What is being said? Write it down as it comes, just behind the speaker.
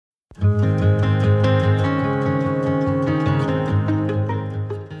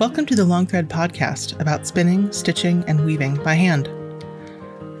Welcome to the Long Thread podcast about spinning, stitching, and weaving by hand.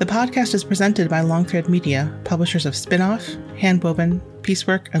 The podcast is presented by Long Thread Media, publishers of Spin-Off, Handwoven,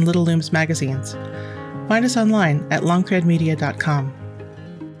 Piecework, and Little Looms magazines. Find us online at longthreadmedia.com.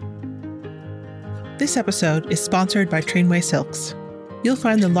 This episode is sponsored by Trainway Silks. You'll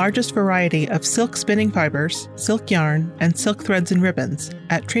find the largest variety of silk spinning fibers, silk yarn, and silk threads and ribbons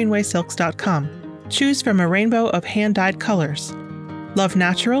at trainwaysilks.com. Choose from a rainbow of hand-dyed colors. Love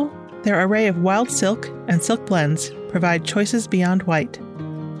natural? Their array of wild silk and silk blends provide choices beyond white.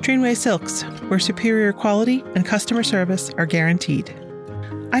 Trainway Silks, where superior quality and customer service are guaranteed.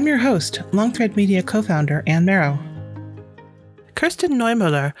 I'm your host, Long Thread Media co-founder Anne Marrow. Kerstin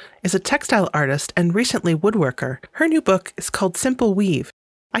Neumüller is a textile artist and recently woodworker. Her new book is called Simple Weave.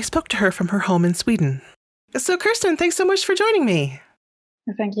 I spoke to her from her home in Sweden. So Kerstin, thanks so much for joining me.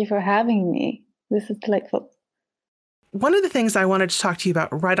 Thank you for having me. This is delightful. One of the things I wanted to talk to you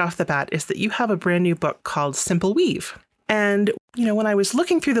about right off the bat is that you have a brand new book called Simple Weave. And, when I was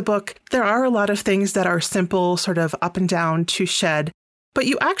looking through the book, there are a lot of things that are simple, sort of up and down to shed. But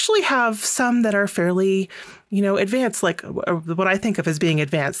you actually have some that are fairly, advanced, like what I think of as being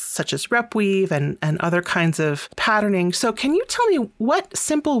advanced, such as rep weave and other kinds of patterning. So can you tell me what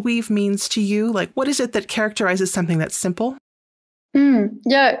simple weave means to you? Like, what is it that characterizes something that's simple?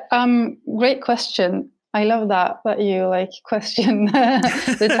 Great question. I love that you question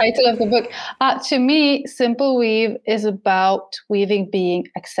the title of the book. To me, Simple Weave is about weaving being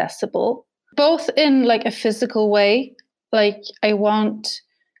accessible, both in a physical way. I want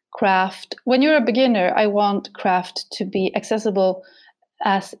craft. When you're a beginner, I want craft to be accessible,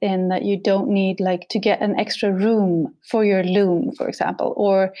 as in that you don't need to get an extra room for your loom, for example,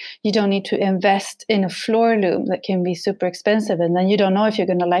 or you don't need to invest in a floor loom that can be super expensive, and then you don't know if you're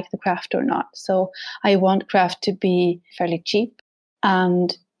going to like the craft or not. So I want craft to be fairly cheap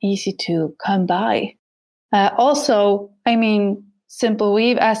and easy to come by. Simple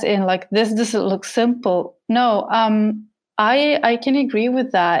weave, as in this doesn't look simple. No, I can agree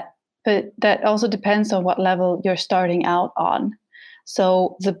with that, but that also depends on what level you're starting out on.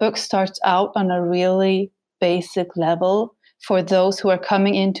 So the book starts out on a really basic level for those who are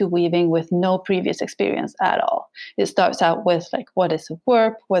coming into weaving with no previous experience at all. It starts out with what is a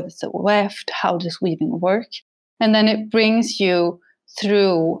warp, what is a weft, how does weaving work? And then it brings you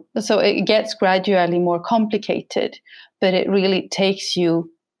through, so it gets gradually more complicated, but it really takes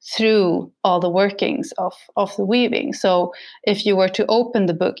you through all the workings of the weaving. So if you were to open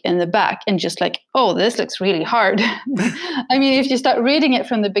the book in the back and just this looks really hard. If you start reading it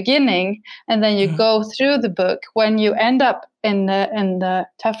from the beginning and then you go through the book, when you end up in the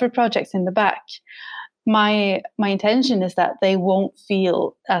tougher projects in the back, my intention is that they won't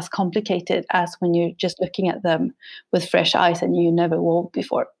feel as complicated as when you're just looking at them with fresh eyes and you never wove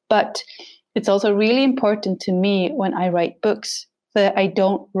before. But it's also really important to me when I write books that I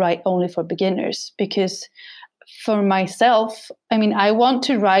don't write only for beginners, because for myself, I want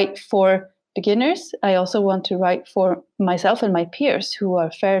to write for beginners. I also want to write for myself and my peers who are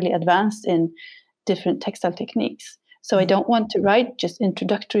fairly advanced in different textile techniques. So I don't want to write just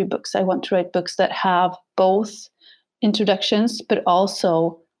introductory books. I want to write books that have both introductions, but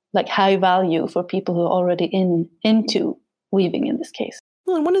also high value for people who are already into weaving in this case.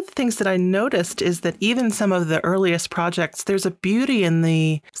 Well, and one of the things that I noticed is that even some of the earliest projects, there's a beauty in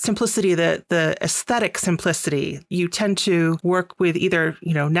the simplicity, the aesthetic simplicity. You tend to work with either,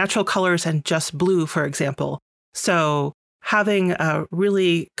 natural colors and just blue, for example. So having a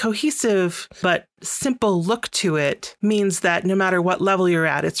really cohesive but simple look to it means that no matter what level you're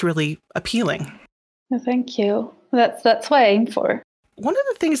at, it's really appealing. Well, thank you. That's what I aim for. One of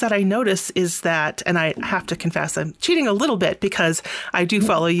the things that I notice is that, and I have to confess, I'm cheating a little bit because I do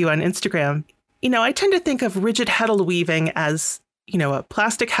follow you on Instagram. I tend to think of rigid heddle weaving as, a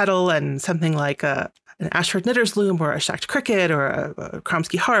plastic heddle and something like an Ashford knitter's loom or a shacked cricket or a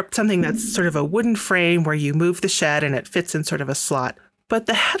Kromsky harp, something that's sort of a wooden frame where you move the shed and it fits in sort of a slot. But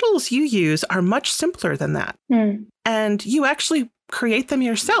the heddles you use are much simpler than that. And you actually create them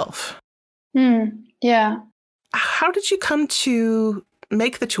yourself. Yeah. How did you come to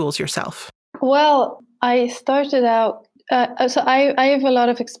make the tools yourself? Well, I started out, so I have a lot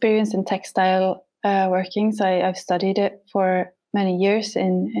of experience in textile workings. I've studied it for many years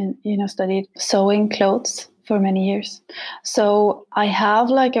and studied sewing clothes for many years. So I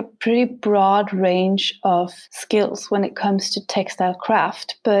have a pretty broad range of skills when it comes to textile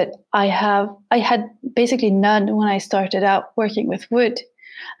craft, but I had basically none when I started out working with wood.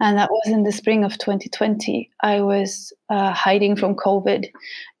 And that was in the spring of 2020. I was hiding from COVID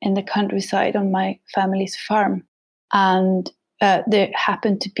in the countryside on my family's farm. And there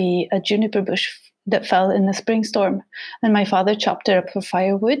happened to be a juniper bush that fell in a spring storm. And my father chopped it up for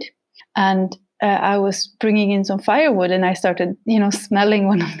firewood. And I was bringing in some firewood, and I started, smelling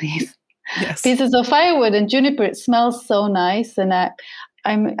one of these pieces of firewood, and juniper. It smells so nice. And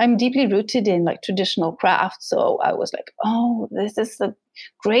I'm deeply rooted in like traditional craft. So I was like, oh, this is a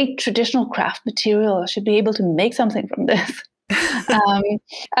great traditional craft material. I should be able to make something from this.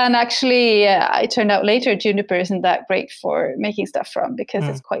 And actually, it turned out later juniper isn't that great for making stuff from, because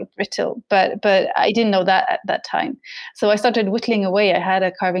it's quite brittle. But I didn't know that at that time. So I started whittling away. I had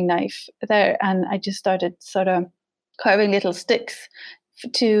a carving knife there, and I just started sort of carving little sticks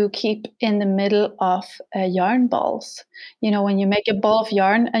to keep in the middle of yarn balls. When you make a ball of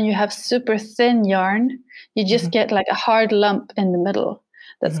yarn and you have super thin yarn, you just get like a hard lump in the middle.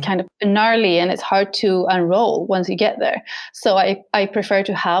 That's kind of gnarly, and it's hard to unroll once you get there. So I prefer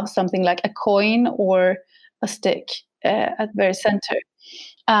to have something like a coin or a stick at the very center.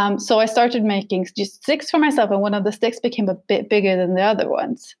 So I started making just sticks for myself, and one of the sticks became a bit bigger than the other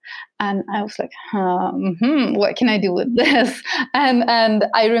ones. And I was like, what can I do with this? And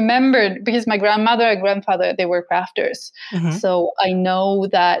I remembered, because my grandmother and grandfather, they were crafters. So I know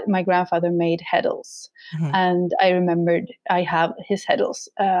that my grandfather made heddles. And I remembered I have his heddles.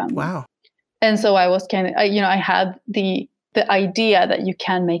 Wow. And so I was kind of, I had the idea that you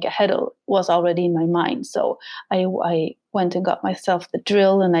can make a heddle was already in my mind. So I went and got myself the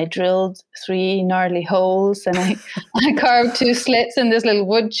drill, and I drilled 3 gnarly holes, and I carved 2 slits in this little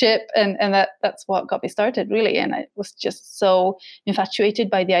wood chip, and that's what got me started, really. And I was just so infatuated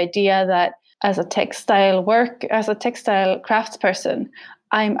by the idea that as a textile craftsperson,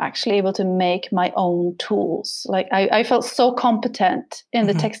 I'm actually able to make my own tools. Like I felt so competent in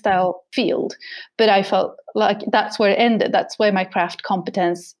the textile field, but I felt like that's where it ended. That's where my craft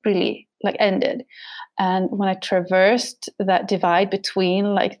competence really ended. And when I traversed that divide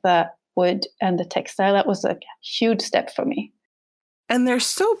between like the wood and the textile, that was a huge step for me. And they're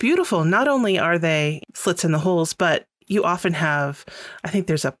so beautiful. Not only are they slits in the holes, but you often have, I think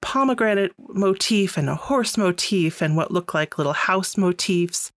there's a pomegranate motif and a horse motif and what look like little house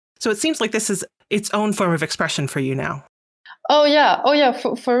motifs. So it seems like this is its own form of expression for you now. Oh yeah,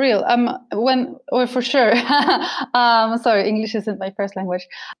 for real. For sure. Sorry, English isn't my first language.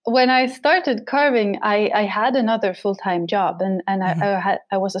 When I started carving, I had another full-time job, and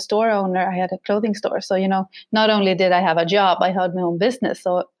I was a store owner. I had a clothing store, so not only did I have a job, I had my own business,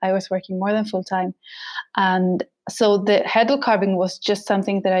 so I was working more than full-time. And so the heddle carving was just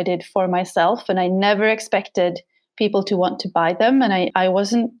something that I did for myself, and I never expected people to want to buy them, and I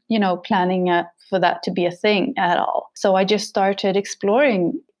wasn't planning for that to be a thing at all. So I just started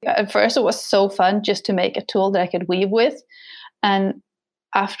exploring. At first it was so fun just to make a tool that I could weave with, and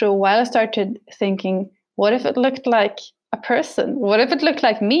after a while I started thinking, what if it looked like a person? What if it looked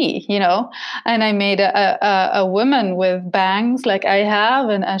like me? And I made a woman with bangs like I have,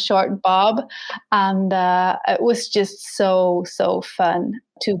 and a short bob, and it was just so fun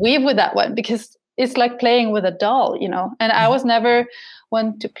to weave with that one, because it's like playing with a doll, and I was never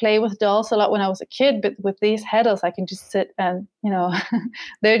one to play with dolls a lot when I was a kid, but with these heddles, I can just sit and,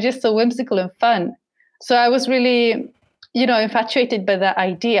 they're just so whimsical and fun. So I was really, infatuated by that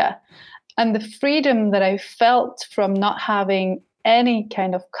idea, and the freedom that I felt from not having any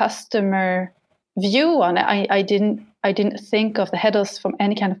kind of customer view on it. I didn't think of the heddles from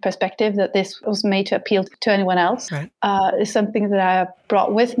any kind of perspective that this was made to appeal to anyone else. Right. Is something that I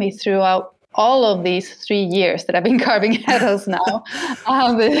brought with me throughout all of these 3 years that I've been carving heddles now,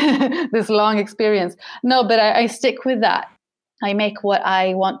 this long experience. No, but I stick with that. I make what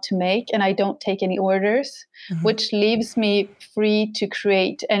I want to make, and I don't take any orders, which leaves me free to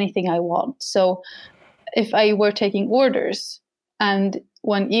create anything I want. So if I were taking orders, and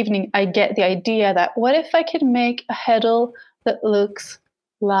one evening I get the idea that what if I could make a heddle that looks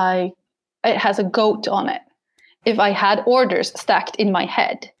like it has a goat on it? If I had orders stacked in my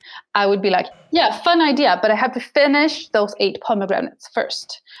head, I would be like, yeah, fun idea, but I have to finish those 8 pomegranates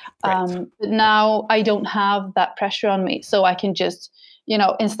first. Right. But now I don't have that pressure on me. So I can just,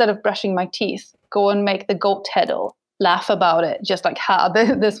 instead of brushing my teeth, go and make the goat heddle, laugh about it, just like,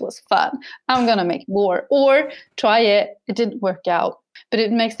 this was fun. I'm going to make more. Or try it. It didn't work out. But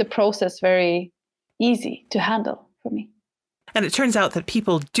it makes the process very easy to handle for me. And it turns out that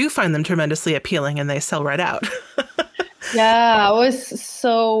people do find them tremendously appealing, and they sell right out. Yeah, it's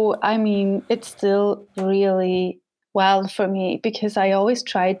still really wild for me, because I always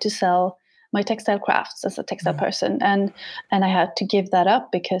tried to sell my textile crafts as a textile person, and I had to give that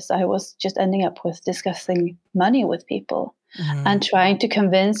up because I was just ending up with discussing money with people and trying to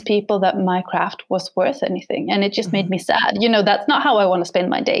convince people that my craft was worth anything, and it just made me sad. That's not how I want to spend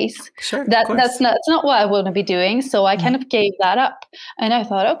my days. Sure, That's not what I want to be doing. So I kind of gave that up, and I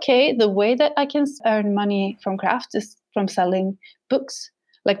thought, okay, the way that I can earn money from crafts is from selling books,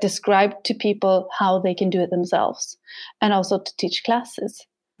 like describe to people how they can do it themselves, and also to teach classes.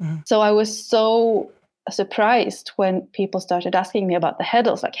 So I was so surprised when people started asking me about the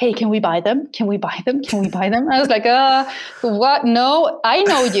heddles, like, hey, can we buy them? Can we buy them? Can we buy them? I was like, what? No, I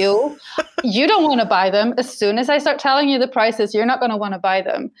know you. You don't want to buy them. As soon as I start telling you the prices, you're not going to want to buy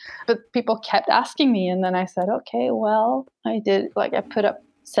them. But people kept asking me. And then I said, okay, well, I did. Like, I put up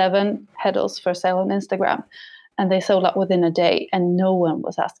 7 heddles for sale on Instagram, and they sold out within a day, and no one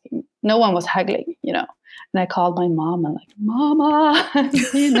was asking. No one was haggling, And I called my mom and like, Mama,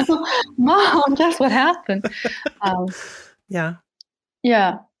 Mom, guess what happened? Yeah.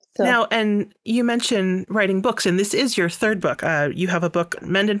 Yeah. So. Now, and you mentioned writing books, and this is your 3rd book. You have a book,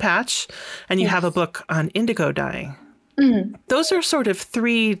 Mend and Patch, and you have a book on indigo dyeing. Those are sort of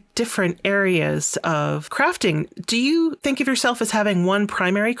 3 different areas of crafting. Do you think of yourself as having one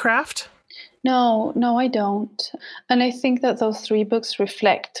primary craft? No, I don't. And I think that those 3 books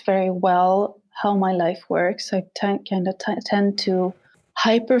reflect very well how my life works. I tend to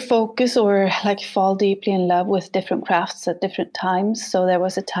hyper focus or like fall deeply in love with different crafts at different times. So there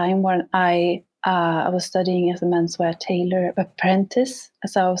was a time when I was studying as a menswear tailor apprentice,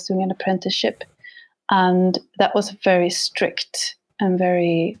 as I was doing an apprenticeship, and that was very strict and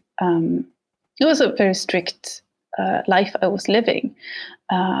very. It was a very strict life I was living,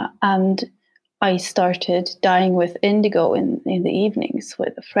 and I started dyeing with indigo in the evenings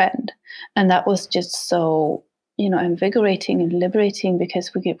with a friend. And that was just so, invigorating and liberating,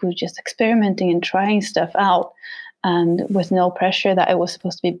 because we were just experimenting and trying stuff out, and with no pressure that I was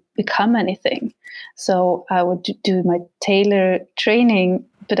supposed to become anything. So I would do my tailor training,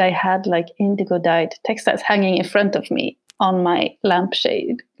 but I had like indigo dyed textiles hanging in front of me on my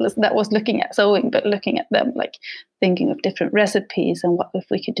lampshade that was looking at sewing, but looking at them, like thinking of different recipes and what if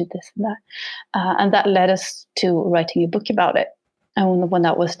we could do this and that. And that led us to writing a book about it. And when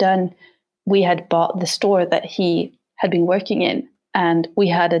that was done, we had bought the store that he had been working in, and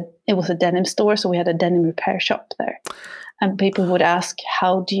it was a denim store, so we had a denim repair shop there. And people would ask,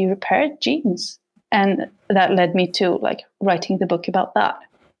 how do you repair jeans? And that led me to like writing the book about that.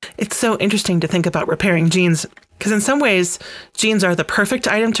 It's so interesting to think about repairing jeans, because in some ways, jeans are the perfect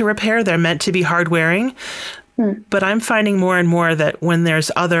item to repair. They're meant to be hard wearing. But I'm finding more and more that when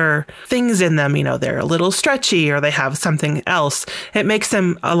there's other things in them, they're a little stretchy or they have something else, it makes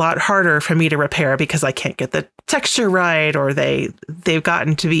them a lot harder for me to repair because I can't get the texture right, or they've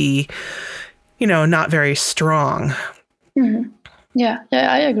gotten to be, not very strong. Yeah,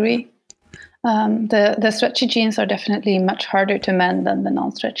 I agree. The stretchy jeans are definitely much harder to mend than the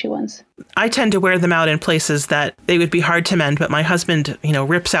non-stretchy ones. I tend to wear them out in places that they would be hard to mend, but my husband,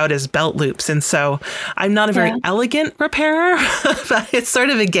 rips out his belt loops. And so I'm not a very elegant repairer, but it's sort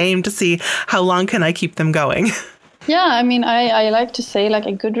of a game to see how long can I keep them going. Yeah, I mean, I like to say like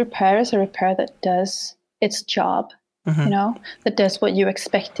a good repair is a repair that does its job, that does what you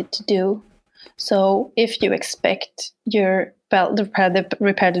expect it to do. So if you expect your belt,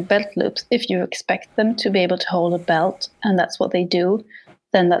 repair the belt loops, if you expect them to be able to hold a belt, and that's what they do,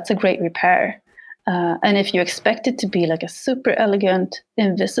 then that's a great repair. And if you expect it to be like a super elegant,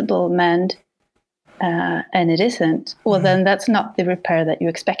 invisible mend, and it isn't, well, then that's not the repair that you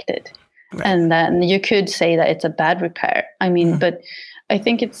expected. Right. And then you could say that it's a bad repair. I mean, but I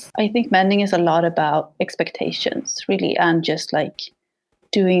think mending is a lot about expectations, really, and just like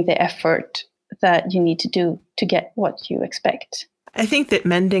doing the effort that you need to do to get what you expect. I think that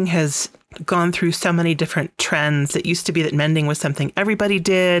mending has gone through so many different trends. It used to be that mending was something everybody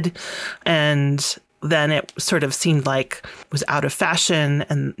did, and then it sort of seemed like it was out of fashion.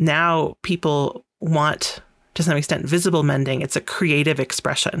 And now people want, to some extent, visible mending. It's a creative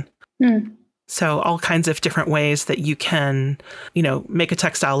expression. So all kinds of different ways that you can, make a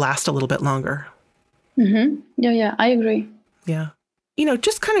textile last a little bit longer. Yeah, I agree. Yeah.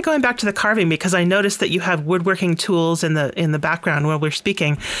 Just kind of going back to the carving, because I noticed that you have woodworking tools in the background while we're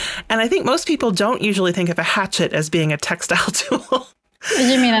speaking. And I think most people don't usually think of a hatchet as being a textile tool.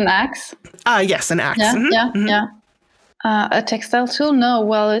 You mean an axe? Yes, an axe. Yeah. A textile tool? No,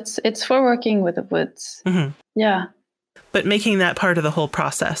 well, it's for working with the woods. Yeah. But making that part of the whole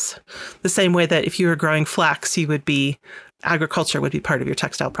process, the same way that if you were growing flax, agriculture would be part of your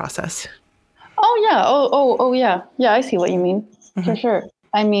textile process. Oh, yeah. Oh, yeah. Yeah, I see what you mean. For sure.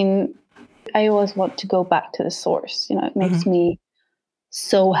 I mean, I always want to go back to the source. It makes me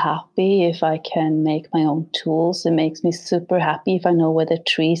so happy if I can make my own tools. It makes me super happy if I know where the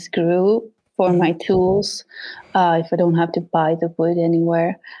trees grew for my tools, if I don't have to buy the wood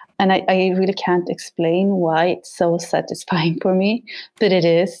anywhere. And I really can't explain why it's so satisfying for me, but it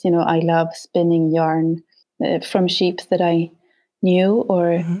is. I love spinning yarn from sheep that I knew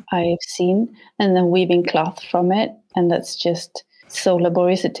or I've seen, and then weaving cloth from it. And that's just so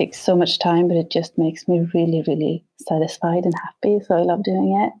laborious. It takes so much time, but it just makes me really, really satisfied and happy. So I love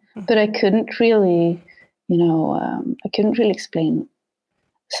doing it. But I couldn't really, explain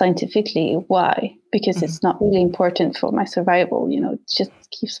scientifically why, because it's not really important for my survival. It just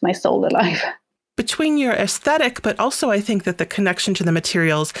keeps my soul alive. Between your aesthetic, but also I think that the connection to the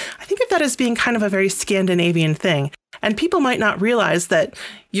materials, I think of that as being kind of a very Scandinavian thing. And people might not realize that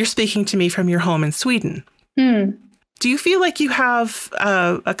you're speaking to me from your home in Sweden. Do you feel like you have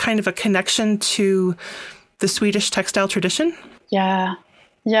a kind of a connection to the Swedish textile tradition? Yeah,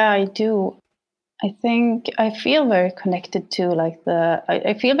 I do. I think I feel very connected to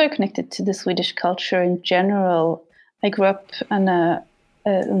I feel very connected to the Swedish culture in general. I grew up in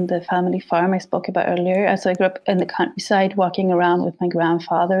the family farm I spoke about earlier. So I grew up in the countryside, walking around with my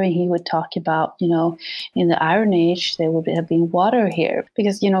grandfather, and he would talk about, in the Iron Age, there would have been water here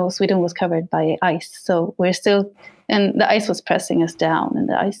because, Sweden was covered by ice. So we're still, and the ice was pressing us down in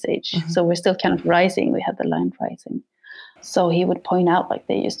the Ice Age. So we're still kind of rising. We had the land rising. So he would point out,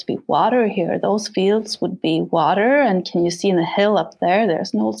 there used to be water here. Those fields would be water. And can you see in the hill up there,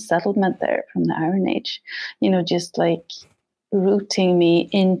 there's an old settlement there from the Iron Age, just rooting me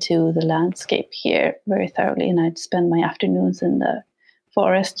into the landscape here very thoroughly. And I'd spend my afternoons in the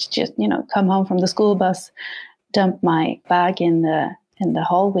forest, just, come home from the school bus, dump my bag in the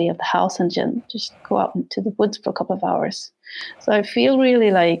hallway of the house and just go out into the woods for a couple of hours. So I feel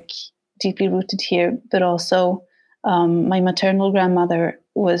really deeply rooted here, but also my maternal grandmother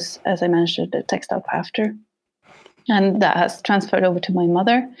was, as I mentioned, a textile crafter. And that has transferred over to my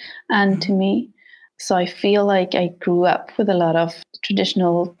mother and to me. So I feel like I grew up with a lot of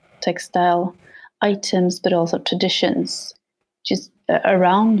traditional textile items, but also traditions just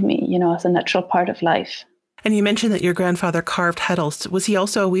around me, as a natural part of life. And you mentioned that your grandfather carved heddles. Was he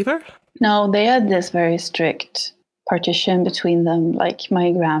also a weaver? No, they had this very strict partition between them.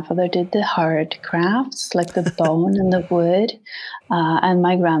 My grandfather did the hard crafts, like the bone and the wood. And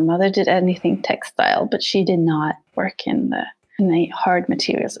my grandmother did anything textile, but she did not work in the hard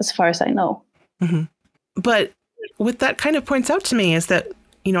materials, as far as I know. But what that kind of points out to me is that,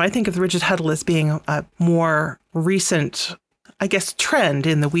 I think of the rigid heddle as being a more recent, I guess, trend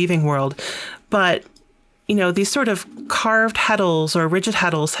in the weaving world. But, these sort of carved heddles or rigid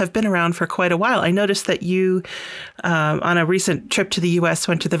heddles have been around for quite a while. I noticed that you, on a recent trip to the U.S.,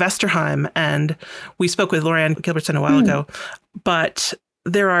 went to the Vesterheim, and we spoke with Lorianne Gilbertson a while ago. But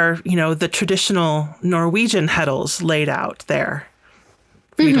there are, the traditional Norwegian heddles laid out there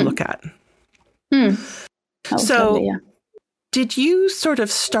for you to look at. So lovely, did you sort of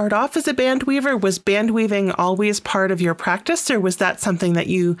start off as a band weaver? Was band weaving always part of your practice, or was that something that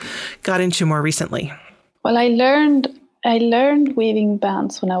you got into more recently? Well, I learned weaving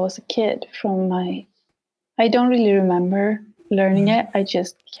bands when I was a kid I don't really remember learning it. I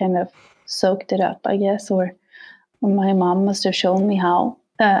just kind of soaked it up, I guess, or my mom must have shown me how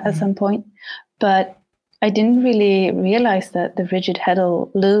at some point. But I didn't really realize that the rigid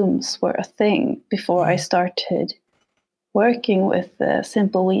heddle looms were a thing before I started working with the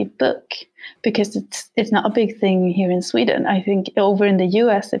Simple Weave book, because it's not a big thing here in Sweden. I think over in the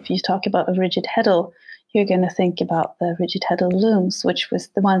US, if you talk about a rigid heddle, you're going to think about the rigid heddle looms, which was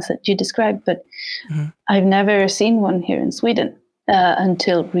the ones that you described. But I've never seen one here in Sweden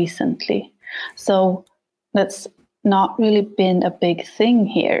until recently. So that's not really been a big thing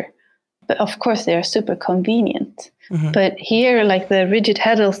here. But of course, they are super convenient. But here, the rigid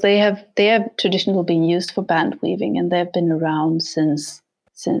heddles, they have traditionally been used for band weaving, and they've been around since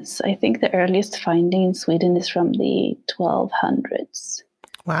I think the earliest finding in Sweden is from the 1200s.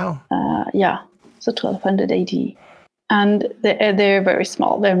 Wow. So 1200 AD. And they're very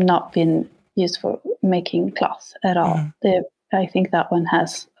small. They've not been used for making cloth at all. I think that one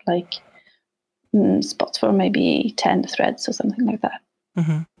has spots for maybe 10 threads or something like that.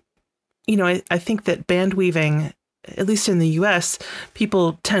 I think that band weaving, at least in the US,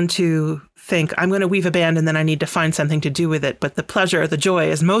 people tend to think, I'm going to weave a band and then I need to find something to do with it. But the pleasure, the joy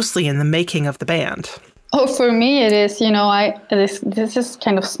is mostly in the making of the band. Oh, for me it is. This is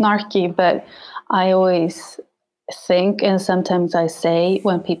kind of snarky, but I always think, and sometimes I say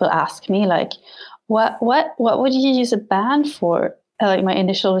when people ask me, what would you use a band for? like my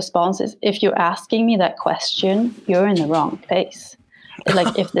initial response is, if you're asking me that question, you're in the wrong place.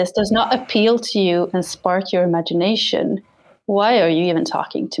 Like, if this does not appeal to you and spark your imagination, why are you even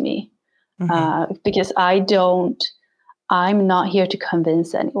talking to me? Because I'm not here to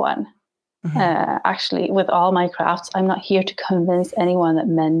convince anyone. Actually, with all my crafts, I'm not here to convince anyone that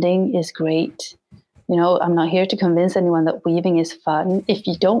mending is great. I'm not here to convince anyone that weaving is fun. If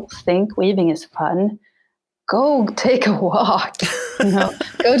you don't think weaving is fun, go take a walk.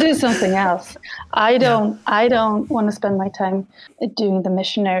 Go do something else. I don't want to spend my time doing the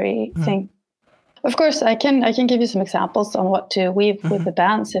missionary thing. Of course, I can give you some examples on what to weave with the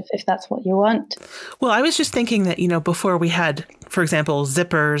bands if that's what you want. Well, I was just thinking that, before we had, for example,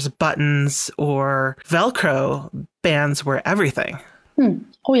 zippers, buttons, or Velcro, bands were everything.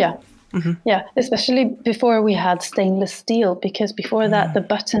 Oh, yeah. Yeah, especially before we had stainless steel, because before that, the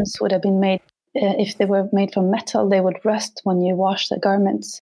buttons would have been made, if they were made from metal, they would rust when you wash the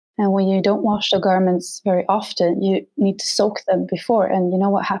garments. And when you don't wash the garments very often, you need to soak them before. And you know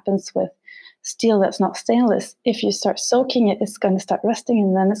what happens with steel that's not stainless? If you start soaking it, it's going to start rusting,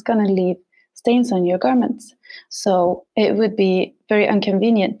 and then it's going to leave stains on your garments. So it would be very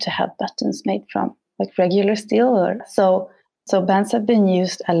inconvenient to have buttons made from like regular steel. So bands have been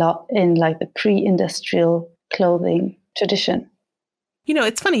used a lot in like the pre-industrial clothing tradition.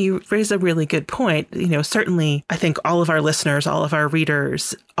 It's funny, you raise a really good point. Certainly, I think all of our listeners, all of our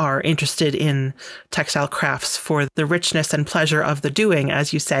readers are interested in textile crafts for the richness and pleasure of the doing,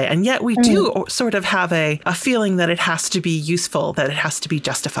 as you say. And yet we do sort of have a feeling that it has to be useful, that it has to be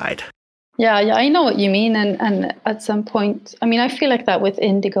justified. Yeah, I know what you mean. And at some point, I feel like that with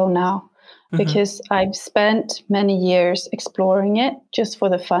indigo now, because I've spent many years exploring it just for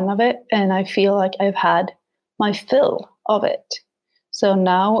the fun of it. And I feel like I've had my fill of it. So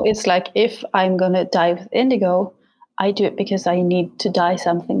now it's like, if I'm going to dye with indigo, I do it because I need to dye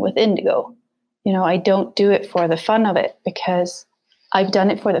something with indigo. I don't do it for the fun of it, because I've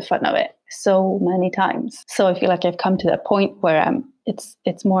done it for the fun of it so many times. So I feel like I've come to that point where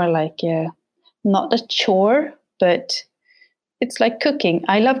it's more like not a chore, but it's like cooking.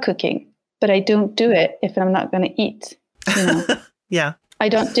 I love cooking, but I don't do it if I'm not going to eat. Yeah. I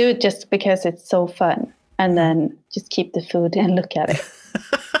don't do it just because it's so fun, and then just keep the food and look at it.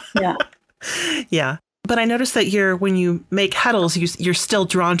 Yeah. Yeah. But I noticed that when you make heddles, you're still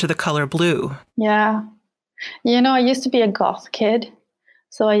drawn to the color blue. Yeah. I used to be a goth kid.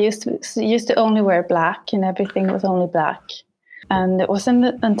 So I used to only wear black, and everything was only black. And it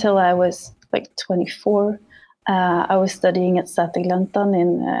wasn't until I was like 24. I was studying at Sätergläntan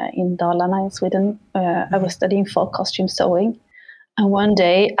in Dalarna in Sweden. I was studying folk costume sewing. And one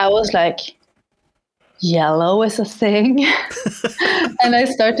day I was like, yellow is a thing. And I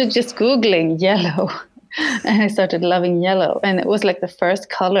started just Googling yellow. And I started loving yellow. And it was like the first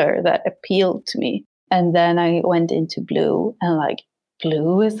color that appealed to me. And then I went into blue, and like,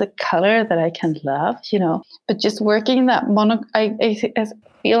 blue is a color that I can love, But just working that I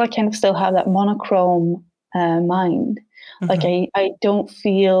feel I kind of still have that monochrome mind. Like I don't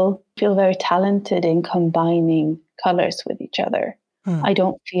feel very talented in combining colors with each other. I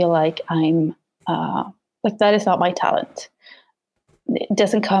don't feel like I'm like, that is not my talent. It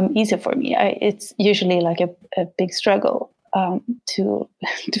doesn't come easy for me. It's usually like a big struggle to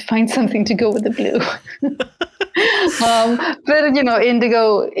find something to go with the blue. But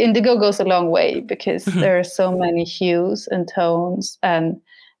indigo goes a long way, because there are so many hues and tones, and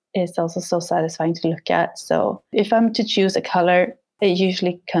it's also so satisfying to look at. So if I'm to choose a color, it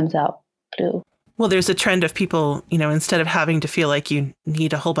usually comes out blue. Well, there's a trend of people, instead of having to feel like you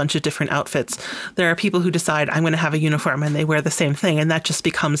need a whole bunch of different outfits, there are people who decide, I'm going to have a uniform, and they wear the same thing, and that just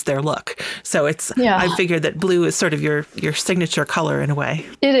becomes their look. So I figured that blue is sort of your signature color in a way.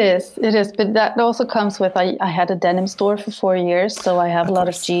 It is. But that also comes with, I had a denim store for 4 years. So I have a lot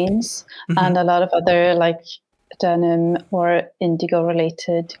of jeans and a lot of other like denim or indigo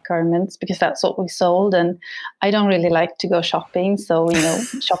related garments, because that's what we sold. And I don't really like to go shopping. So,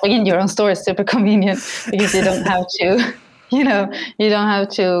 shopping in your own store is super convenient, because you don't have to, you don't have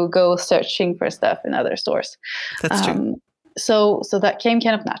to go searching for stuff in other stores. That's true. So that came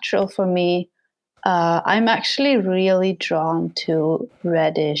kind of natural for me. I'm actually really drawn to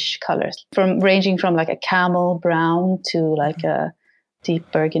reddish colors, ranging from like a camel brown to like a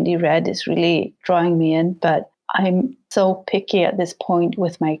deep burgundy red is really drawing me in. But I'm so picky at this point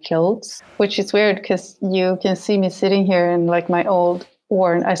with my clothes, which is weird, because you can see me sitting here in like my old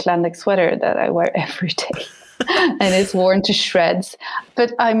worn Icelandic sweater that I wear every day. And it's worn to shreds.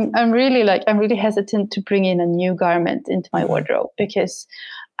 But I'm really hesitant to bring in a new garment into my wardrobe, because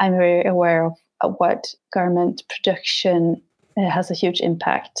I'm very aware of what garment production it has a huge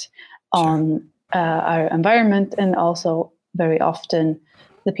impact on our environment, and also very often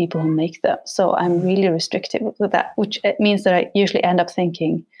the people who make them. So I'm really restrictive with that, which it means that I usually end up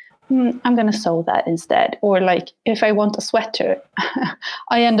thinking, I'm going to sew that instead. Or like if I want a sweater,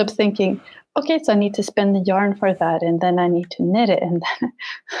 I end up thinking, okay, so I need to spend the yarn for that, and then I need to knit it, and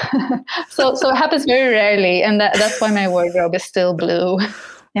then so it happens very rarely, and that's why my wardrobe is still blue.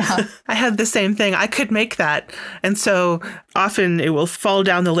 Yeah. I had the same thing. I could make that. And so often it will fall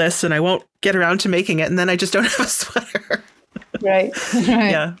down the list and I won't get around to making it. And then I just don't have a sweater. Right.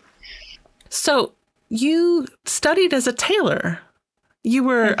 Yeah. So you studied as a tailor. You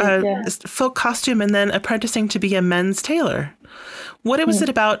were a folk costume and then apprenticing to be a men's tailor. What was it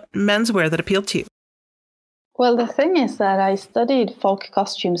about menswear that appealed to you? Well, the thing is that I studied folk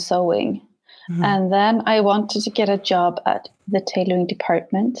costume sewing. And then I wanted to get a job at the tailoring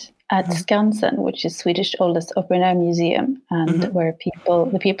department at Skansen, which is Swedish oldest open air museum, and where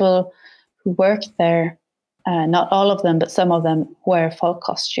the people who worked there, not all of them, but some of them wear folk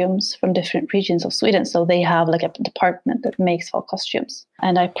costumes from different regions of Sweden. So they have like a department that makes folk costumes.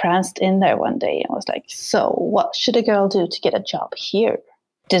 And I pranced in there one day and was like, so what should a girl do to get a job here?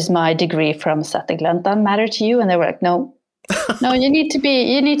 Does my degree from Sätergläntan matter to you? And they were like, no, you need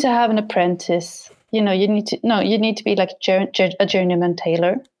to have an apprentice. You need to be like a journeyman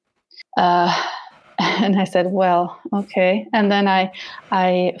tailor. And I said, well, okay. And then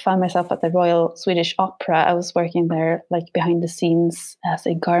I found myself at the Royal Swedish Opera. I was working there like behind the scenes as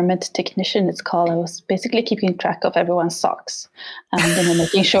a garment technician, it's called. I was basically keeping track of everyone's socks and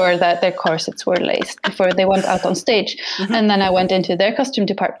making sure that their corsets were laced before they went out on stage. And then I went into their costume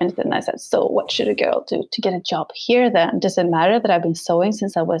department and I said, so what should a girl do to get a job here then? Does it matter that I've been sewing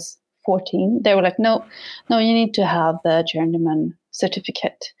since I was 14? They were like, no, you need to have the journeyman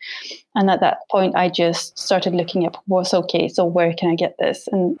certificate. And at that point, I just started looking up so where can I get this?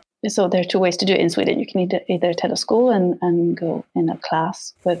 And so there are two ways to do it in Sweden. You can either attend a school and go in a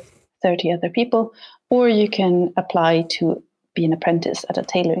class with 30 other people, or you can apply to be an apprentice at a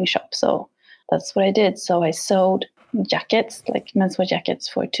tailoring shop. So that's what I did. So I sewed jackets, like menswear jackets,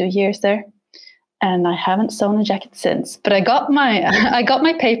 for 2 years there. And I haven't sewn a jacket since, but I got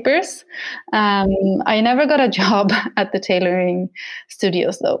my papers. I never got a job at the tailoring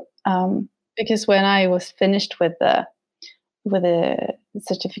studios though, because when I was finished with the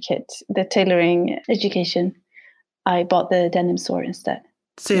certificate, the tailoring education, I bought the denim store instead.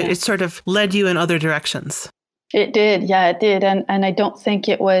 So it sort of led you in other directions. It did, yeah, it did, and I don't think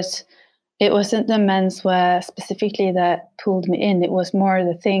it wasn't the menswear specifically that pulled me in. It was more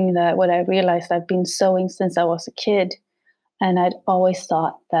the thing that what I realized I'd been sewing since I was a kid. And I'd always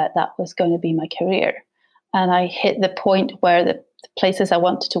thought that was going to be my career. And I hit the point where the places I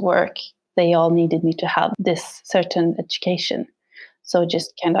wanted to work, they all needed me to have this certain education. So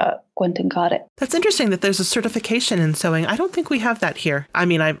just kind of went and got it. That's interesting that there's a certification in sewing. I don't think we have that here. I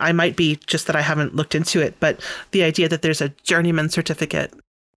mean, I might be just that I haven't looked into it, but the idea that there's a journeyman certificate.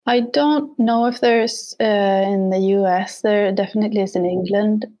 I don't know if there's in the US. There definitely is in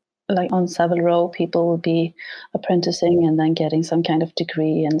England. Like on Savile Row, people will be apprenticing and then getting some kind of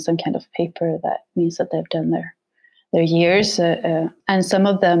degree and some kind of paper that means that they've done their years. And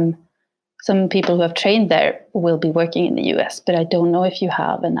some people who have trained there will be working in the US, but I don't know if you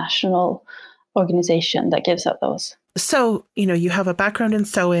have a national organization that gives out those. So, you have a background in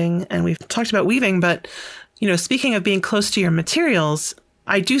sewing and we've talked about weaving, but, speaking of being close to your materials,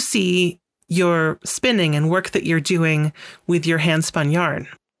 I do see your spinning and work that you're doing with your hand spun yarn.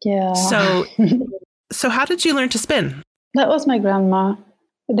 Yeah. So how did you learn to spin? That was my grandma.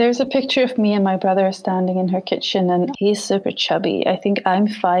 There's a picture of me and my brother standing in her kitchen, and he's super chubby. I think I'm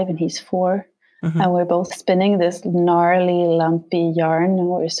 5 and he's 4. And we're both spinning this gnarly, lumpy yarn, and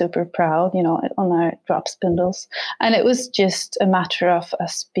we're super proud, on our drop spindles. And it was just a matter of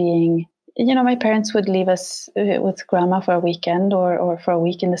us being, my parents would leave us with grandma for a weekend or for a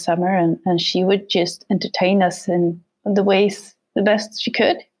week in the summer, and she would just entertain us in the ways the best she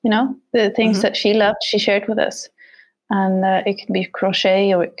could. The things that she loved, she shared with us. And it could be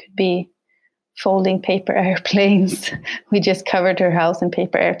crochet or it could be folding paper airplanes. We just covered her house in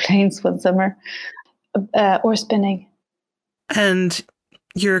paper airplanes one summer, or spinning. And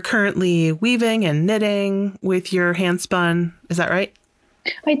you're currently weaving and knitting with your hand spun. Is that right?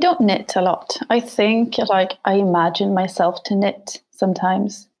 I don't knit a lot. I think I imagine myself to knit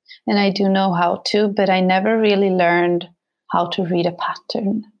sometimes, and I do know how to, but I never really learned how to read a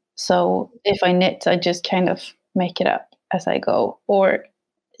pattern. So if I knit, I just kind of make it up as I go, and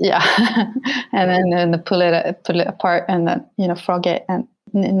then pull it apart and then frog it and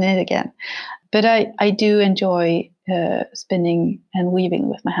knit again. But I do enjoy spinning and weaving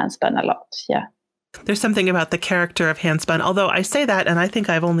with my handspun a lot. Yeah. There's something about the character of handspun, although I say that and I think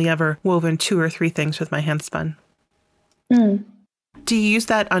I've only ever woven 2 or 3 things with my handspun. Mm. Do you use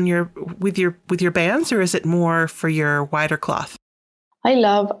that on with your bands, or is it more for your wider cloth? I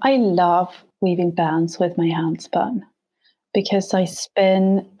love weaving bands with my handspun because I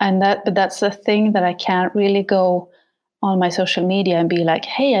spin, but that's the thing that I can't really go on my social media and be like,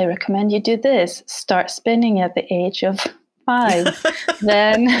 hey, I recommend you do this. Start spinning at the age of 5.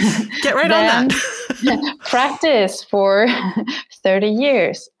 Then get right on that. Practice for 30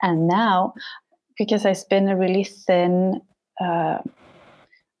 years. And now, because I spin a really thin, how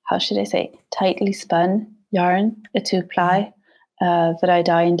should I say, tightly spun yarn, a 2-ply, that I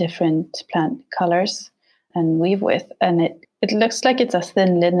dye in different plant colors and weave with. And it looks like it's a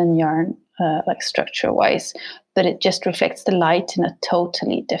thin linen yarn, like structure-wise, but it just reflects the light in a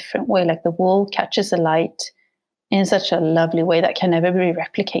totally different way. Like the wool catches the light in such a lovely way that can never be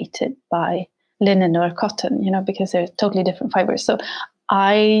replicated by linen or cotton, because they're totally different fibers. So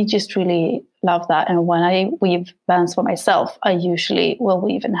I just really love that. And when I weave bands for myself, I usually will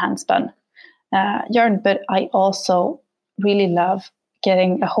weave in handspun yarn, but I also really love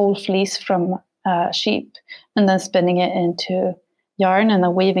getting a whole fleece from sheep and then spinning it into yarn and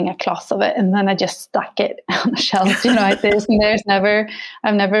then weaving a cloth of it, and then I just stack it on the shelf.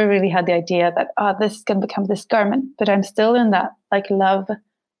 I've never really had the idea that this is going to become this garment, but I'm still in that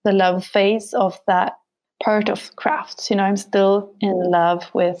the love phase of that part of crafts. I'm still in love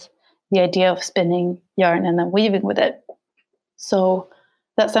with the idea of spinning yarn and then weaving with it. So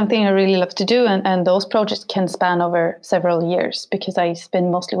that's something I really love to do. And those projects can span over several years because I spin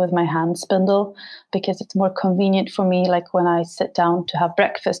mostly with my hand spindle because it's more convenient for me. Like when I sit down to have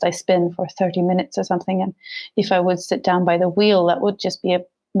breakfast, I spin for 30 minutes or something. And if I would sit down by the wheel, that would just be a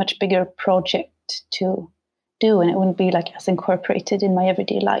much bigger project to do. And it wouldn't be like as incorporated in my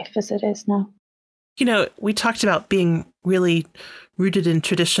everyday life as it is now. We talked about being really rooted in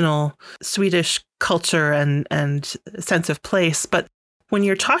traditional Swedish culture and sense of place, but when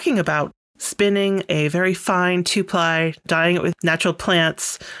you're talking about spinning a very fine 2-ply, dyeing it with natural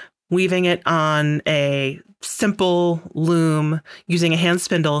plants, weaving it on a simple loom, using a hand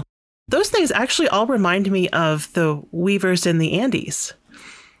spindle, those things actually all remind me of the weavers in the Andes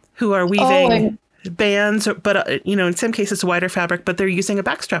who are weaving bands, but, in some cases wider fabric, but they're using a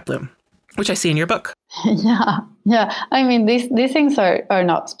backstrap loom, which I see in your book. Yeah. I mean, these things are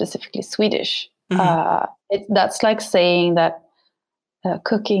not specifically Swedish. Mm-hmm. That's like saying that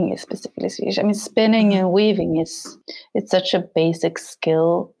cooking is specifically Swedish. I mean, spinning and weaving it's such a basic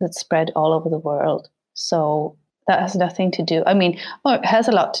skill that's spread all over the world. So that has nothing to do. I mean, it has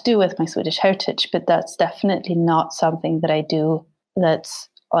a lot to do with my Swedish heritage, but that's definitely not something that I do that's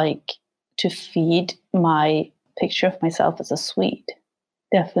like to feed my picture of myself as a Swede.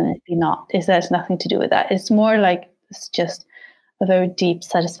 Definitely not. It has nothing to do with that. It's more like it's just a very deep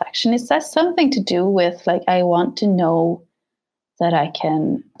satisfaction. It has something to do with like I want to know that I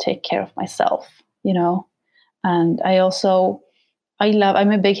can take care of myself, And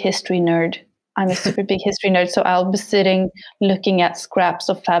I'm a big history nerd. I'm a super big history nerd. So I'll be sitting looking at scraps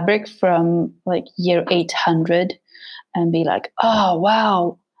of fabric from like year 800 and be like, oh,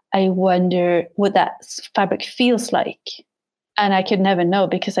 wow, I wonder what that fabric feels like. And I could never know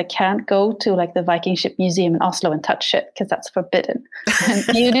because I can't go to like the Viking Ship Museum in Oslo and touch it because that's forbidden.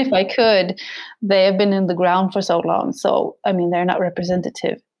 And even if I could, they have been in the ground for so long. So, I mean, they're not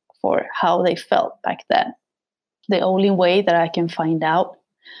representative for how they felt back then. The only way that I can find out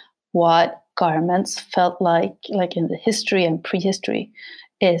what garments felt like in the history and prehistory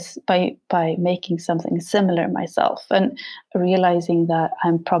is by making something similar myself and realizing that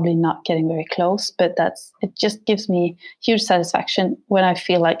I'm probably not getting very close, but it just gives me huge satisfaction when I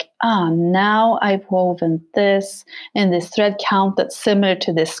feel like, now I've woven this in this thread count that's similar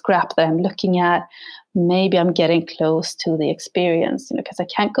to this scrap that I'm looking at. Maybe I'm getting close to the experience, because I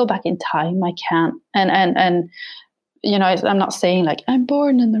can't go back in time. I can't. And I'm not saying like I'm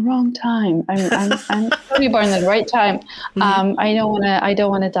born in the wrong time. I'm probably born in the right time. Mm-hmm. I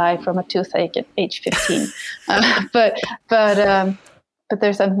don't want to die from a toothache at age 15. But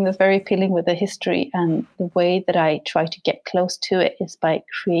there's something that's very appealing with the history, and the way that I try to get close to it is by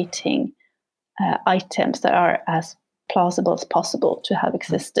creating items that are as plausible as possible to have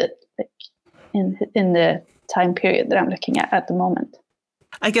existed in the time period that I'm looking at the moment.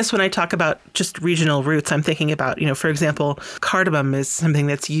 I guess when I talk about just regional roots, I'm thinking about, for example, cardamom is something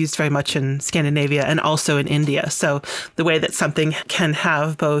that's used very much in Scandinavia and also in India. So the way that something can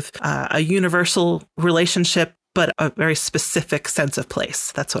have both a universal relationship, but a very specific sense of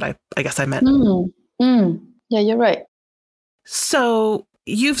place. That's what I guess I meant. Yeah, you're right. So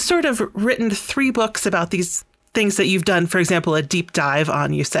you've sort of written 3 books about these things that you've done, for example, a deep dive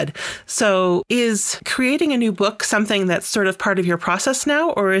on, you said. So is creating a new book something that's sort of part of your process now?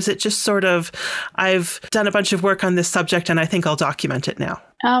 Or is it just sort of, I've done a bunch of work on this subject and I think I'll document it now?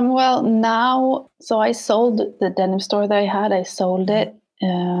 Well, now, so I sold the denim store that I had. I sold it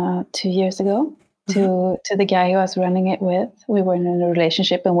 2 years ago to the guy who I was running it with. We were in a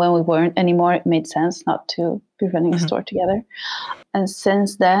relationship, and when we weren't anymore, it made sense not to be running a store together. And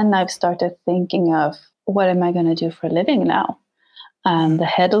since then, I've started thinking of, what am I going to do for a living now? And the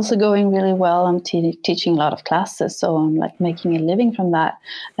heddles are going really well. I'm teaching a lot of classes, so I'm like making a living from that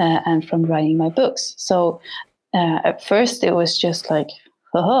and from writing my books. So at first, it was just like,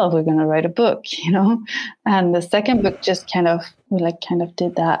 oh, we're going to write a book, you know. And the second book just kind of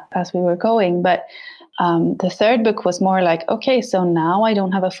did that as we were going. But the third book was more like, okay, so now I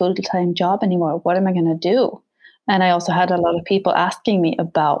don't have a full-time job anymore. What am I going to do? And I also had a lot of people asking me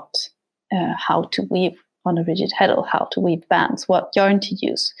about how to weave on a rigid heddle, how to weave bands, what yarn to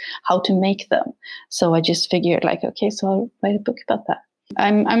use, how to make them. So I just figured like, okay, so I'll write a book about that.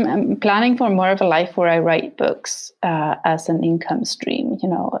 I'm planning for more of a life where I write books as an income stream, you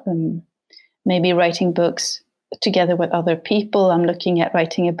know, maybe writing books together with other people. I'm looking at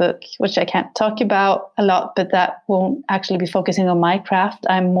writing a book, which I can't talk about a lot, but that won't actually be focusing on my craft.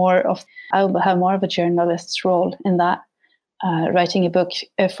 I'll have more of a journalist's role in that. Writing a book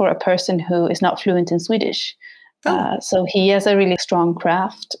for a person who is not fluent in Swedish. So he has a really strong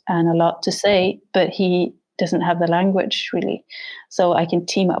craft and a lot to say, but he doesn't have the language really. So I can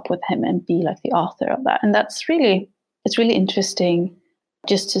team up with him and be like the author of that. And it's really interesting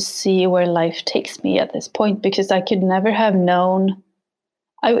just to see where life takes me at this point, because I could never have known,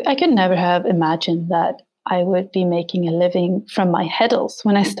 I could never have imagined that I would be making a living from my heddles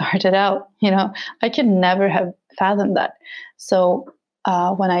when I started out. You know, I could never have fathomed that. So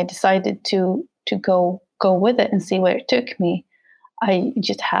when I decided to go with it and see where it took me, I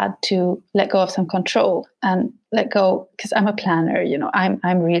just had to let go of some control and let go, because I'm a planner. You know,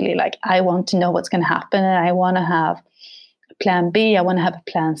 I'm really like, I want to know what's going to happen, and I want to have a plan B. I want to have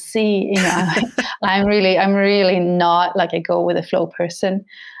a plan C. You know, I'm really not like a go with the flow person.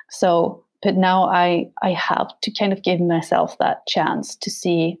 So, but now I have to kind of give myself that chance to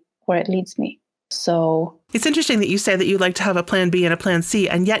see where it leads me. So it's interesting that you say that you like to have a plan B and a plan C,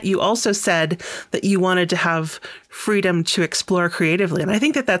 and yet you also said that you wanted to have freedom to explore creatively. And I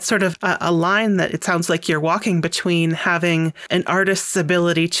think that that's sort of a line that it sounds like you're walking between having an artist's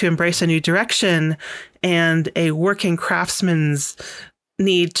ability to embrace a new direction and a working craftsman's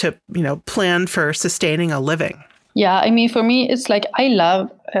need to, you know, plan for sustaining a living. Yeah, I mean, for me, it's like, I love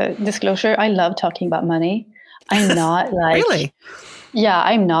disclosure. I love talking about money. I'm not like... Really? Yeah,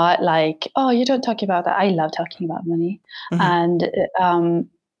 I'm not like, oh, you don't talk about that. I love talking about money. And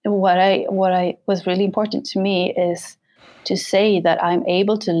what was really important to me is to say that I'm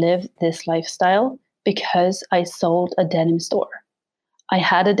able to live this lifestyle because I sold a denim store. I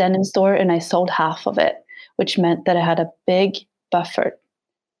had a denim store and I sold half of it, which meant that I had a big buffer.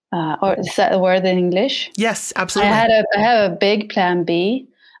 Or is that a word in English? Yes, absolutely. I have a big plan B.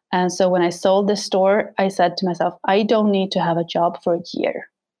 And so when I sold this store, I said to myself, I don't need to have a job for a year.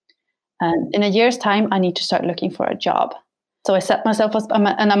 And in a year's time, I need to start looking for a job. So I set myself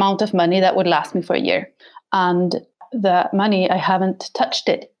an amount of money that would last me for a year. And the money, I haven't touched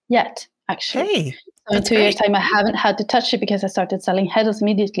it yet, actually. Hey, so in 2 years' time, I haven't had to touch it because I started selling heddles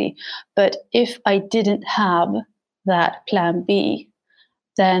immediately. But if I didn't have that plan B,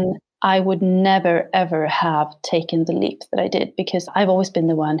 then I would never, ever have taken the leap that I did, because I've always been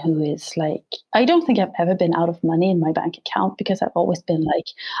the one who is like, I don't think I've ever been out of money in my bank account, because I've always been like,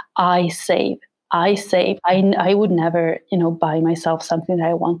 I save. I would never, you know, buy myself something that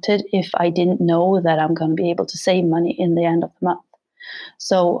I wanted if I didn't know that I'm going to be able to save money in the end of the month.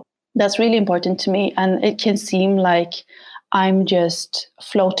 So that's really important to me. And it can seem like I'm just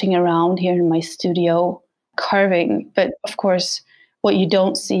floating around here in my studio carving. But of course, what you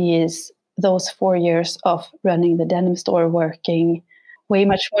don't see is those 4 years of running the denim store, working way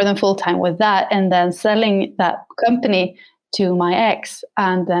much more than full time with that, and then selling that company to my ex,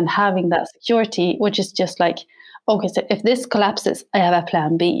 and then having that security, which is just like, okay, so if this collapses, I have a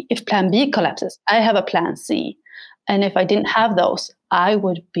plan B. If plan B collapses, I have a plan C. And if I didn't have those, I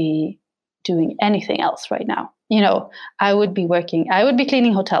would be doing anything else right now. You know, I would be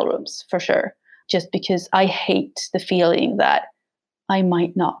cleaning hotel rooms for sure, just because I hate the feeling that I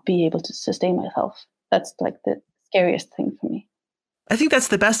might not be able to sustain myself. That's like the scariest thing for me. I think that's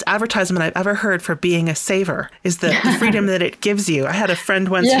the best advertisement I've ever heard for being a saver, is the freedom that it gives you. I had a friend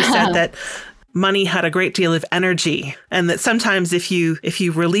once who said that money had a great deal of energy, and that sometimes if you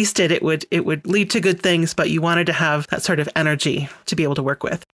released it, it would lead to good things, but you wanted to have that sort of energy to be able to work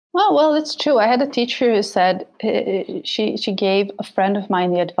with. Well, it's true. I had a teacher who said she gave a friend of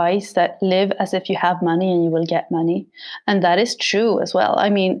mine the advice that live as if you have money and you will get money. And that is true as well. I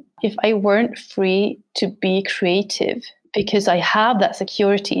mean, if I weren't free to be creative, because I have that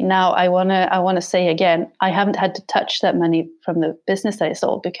security now, I wanna say again, I haven't had to touch that money from the business that I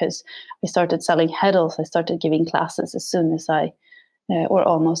sold, because I started selling heddles. I started giving classes as soon as or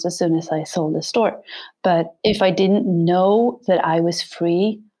almost as soon as I sold the store. But if I didn't know that I was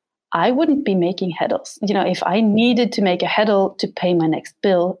free, I wouldn't be making heddles. If I needed to make a heddle to pay my next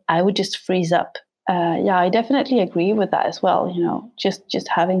bill, I would just freeze up. Yeah, I definitely agree with that as well. Just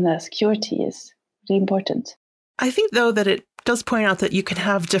having the security is really important. I think, though, that it does point out that you can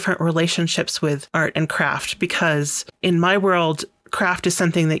have different relationships with art and craft, because in my world, craft is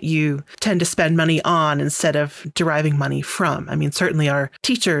something that you tend to spend money on instead of deriving money from. I mean, certainly our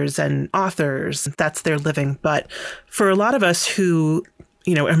teachers and authors, that's their living. But for a lot of us who,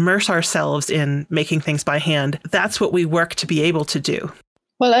 immerse ourselves in making things by hand, that's what we work to be able to do.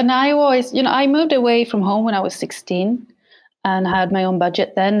 Well, and I always, I moved away from home when I was 16. And had my own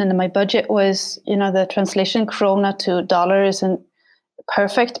budget then. And my budget was, the translation krona to dollar isn't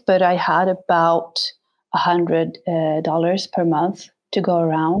perfect, but I had about $100 per month to go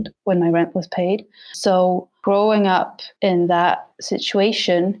around when my rent was paid. So growing up in that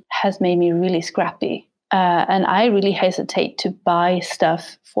situation has made me really scrappy. And I really hesitate to buy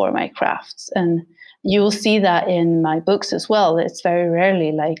stuff for my crafts. And you'll see that in my books as well. It's very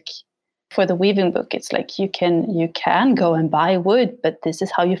rarely like, for the weaving book, it's like you can go and buy wood, but this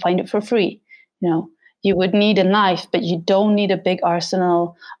is how you find it for free. You would need a knife, but you don't need a big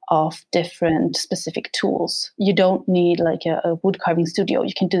arsenal of different specific tools. You don't need like a wood carving studio.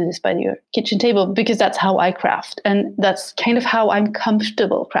 You can do this by your kitchen table, because that's how I craft. And that's kind of how I'm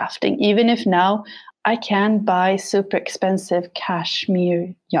comfortable crafting, even if now I can buy super expensive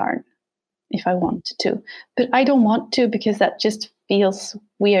cashmere yarn if I wanted to. But I don't want to, because that just feels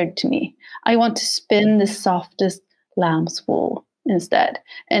weird to me. I want to spin the softest lamb's wool instead.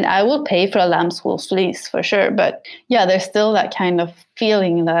 And I will pay for a lamb's wool fleece for sure. But yeah, there's still that kind of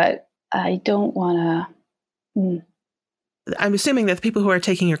feeling that I don't want to. I'm assuming that the people who are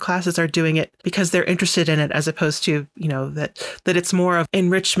taking your classes are doing it because they're interested in it, as opposed to, that it's more of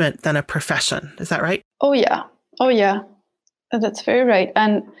enrichment than a profession. Is that right? Oh, yeah. That's very right.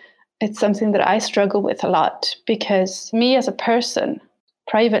 And it's something that I struggle with a lot, because me as a person,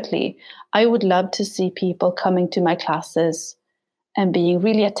 privately, I would love to see people coming to my classes and being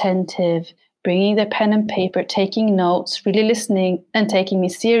really attentive, bringing their pen and paper, taking notes, really listening and taking me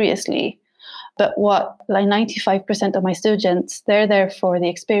seriously. But like 95% of my students, they're there for the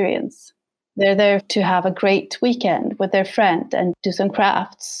experience. They're there to have a great weekend with their friend and do some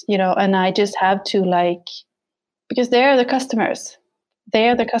crafts, and I just have to because they're the customers. They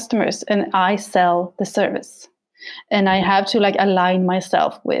are the customers and I sell the service. And I have to align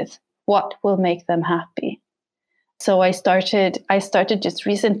myself with what will make them happy. So I started just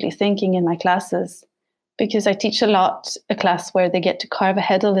recently thinking in my classes, because I teach a class where they get to carve a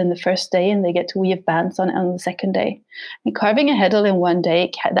heddle in the first day and they get to weave bands on the second day. And carving a heddle in one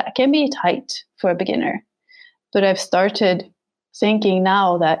day, that can be tight for a beginner. But I've started thinking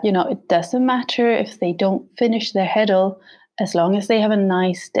now that, it doesn't matter if they don't finish their heddle, as long as they have a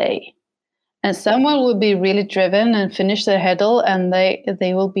nice day. And someone will be really driven and finish their heddle, and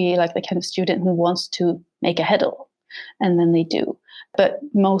they will be like the kind of student who wants to make a heddle, and then they do. But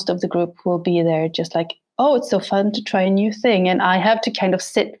most of the group will be there just like, oh, it's so fun to try a new thing. And I have to kind of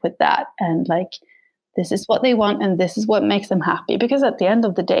sit with that and this is what they want and this is what makes them happy. Because at the end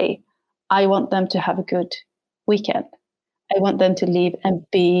of the day, I want them to have a good weekend. I want them to leave and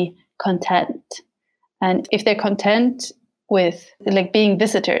be content. And if they're content with being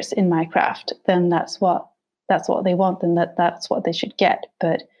visitors in my craft, then that's what they want, and that's what they should get.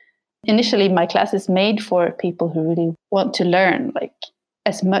 But initially my class is made for people who really want to learn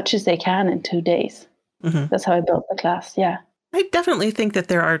as much as they can in 2 days. Mm-hmm. That's how I built the class. Yeah. I definitely think that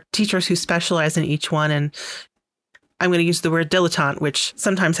there are teachers who specialize in each one. And I'm going to use the word dilettante, which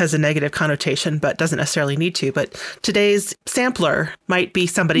sometimes has a negative connotation, but doesn't necessarily need to. But today's sampler might be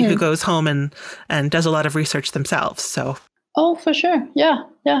somebody who goes home and does a lot of research themselves. So. Oh, for sure. Yeah.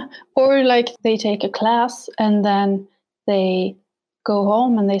 Yeah. Or they take a class and then they go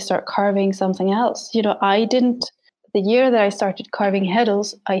home and they start carving something else. The year that I started carving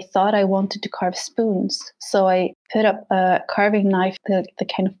heddles, I thought I wanted to carve spoons. So I put up a carving knife, the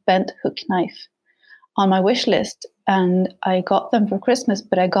kind of bent hook knife, on my wish list. and I got them for Christmas,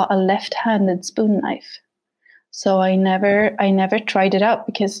 but I got a left-handed spoon knife. So I never tried it out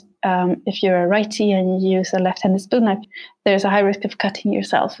because if you're a righty and you use a left-handed spoon knife, there's a high risk of cutting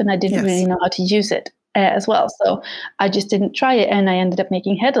yourself, and I didn't really know how to use it as well. So I just didn't try it, and I ended up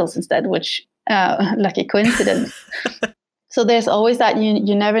making heddles instead, which lucky coincidence. So there's always that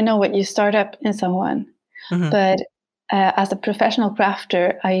you never know what you start up in someone. Mm-hmm. But as a professional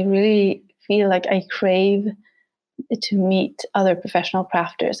crafter, I really feel like I crave to meet other professional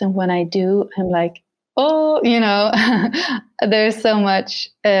crafters. And when I do, I'm like, oh, there's so much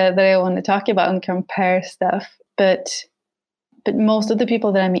that I want to talk about and compare stuff. But most of the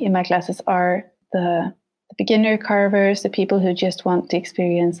people that I meet in my classes are the beginner carvers, the people who just want the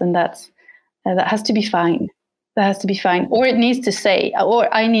experience. And that has to be fine. That has to be fine. Or it needs to say,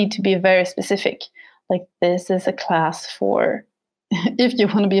 or I need to be very specific. Like, this is a class for if you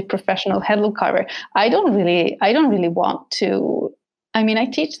want to be a professional heddle carver. I don't really want to. I mean, I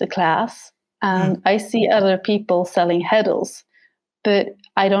teach the class and I see other people selling heddles, but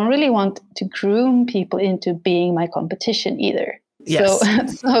I don't really want to groom people into being my competition either. Yes.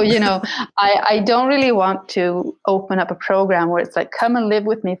 So I don't really want to open up a program where it's like, come and live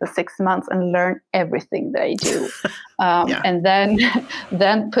with me for 6 months and learn everything that I do. And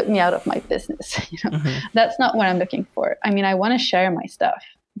then put me out of my business. Mm-hmm. That's not what I'm looking for. I mean, I want to share my stuff,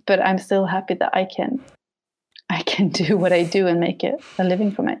 but I'm still happy that I can do what I do and make it a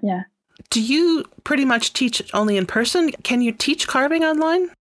living from it. Yeah. Do you pretty much teach only in person? Can you teach carving online?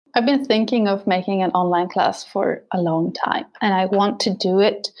 I've been thinking of making an online class for a long time, and I want to do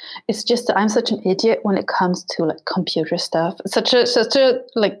it. It's just that I'm such an idiot when it comes to like computer stuff. It's such a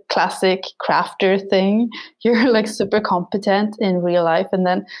like classic crafter thing. You're like super competent in real life, and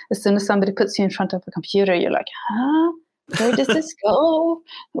then as soon as somebody puts you in front of a computer, you're like, huh? Where does this go?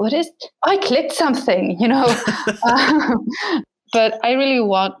 I clicked something, But I really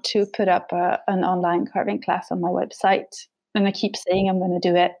want to put up an online carving class on my website. And I keep saying I'm going to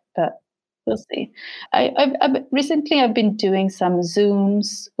do it, but we'll see. Recently I've been doing some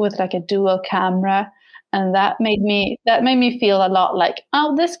Zooms with like a dual camera, and that made me feel a lot like,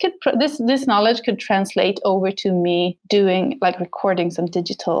 oh, this knowledge could translate over to me doing like recording some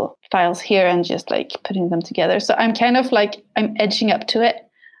digital files here and just like putting them together. So I'm kind of like, I'm edging up to it,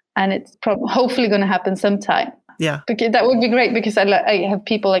 and it's hopefully going to happen sometime. Yeah, because that would be great, because I have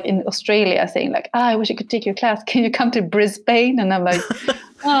people like in Australia saying like, I wish I could take your class. Can you come to Brisbane? And I'm like,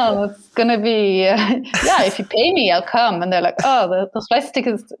 oh, it's going to be, if you pay me, I'll come. And they're like, oh, those flight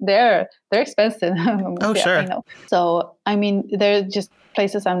tickets, they're expensive. Oh, yeah, sure. I know. So, I mean, they're just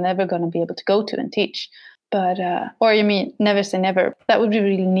places I'm never going to be able to go to and teach. But, or you mean, never say never. That would be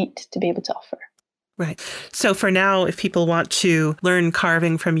really neat to be able to offer. Right. So for now, if people want to learn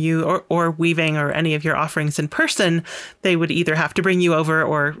carving from you or weaving or any of your offerings in person, they would either have to bring you over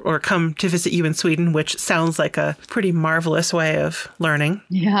or come to visit you in Sweden, which sounds like a pretty marvelous way of learning.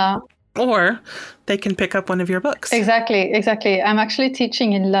 Yeah. Or they can pick up one of your books. Exactly. I'm actually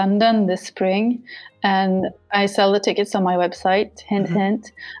teaching in London this spring, and I sell the tickets on my website, hint,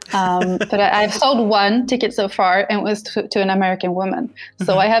 hint. But I've sold one ticket so far, and it was to an American woman.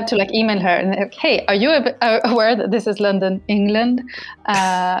 So I have to like email her and like, hey, are you aware that this is London, England?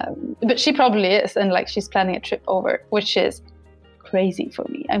 But she probably is, and like she's planning a trip over, which is crazy for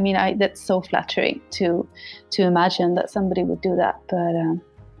me. I mean, that's so flattering to imagine that somebody would do that. But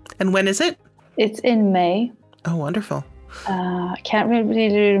and when is it? It's in May. Oh, wonderful. I can't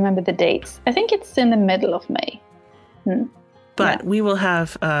really remember the dates. I think it's in the middle of May. But we will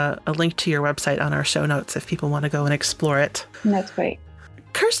have a link to your website on our show notes if people want to go and explore it. That's great.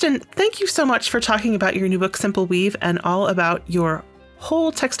 Kerstin, thank you so much for talking about your new book, Simple Weave, and all about your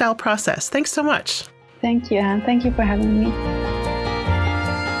whole textile process. Thanks so much. Thank you, Anne. Thank you for having me.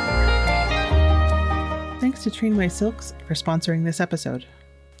 Thanks to Trainway Silks for sponsoring this episode.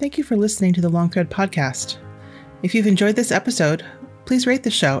 Thank you for listening to the Long Thread podcast. If you've enjoyed this episode, please rate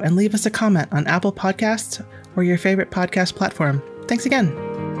the show and leave us a comment on Apple Podcasts or your favorite podcast platform. Thanks again.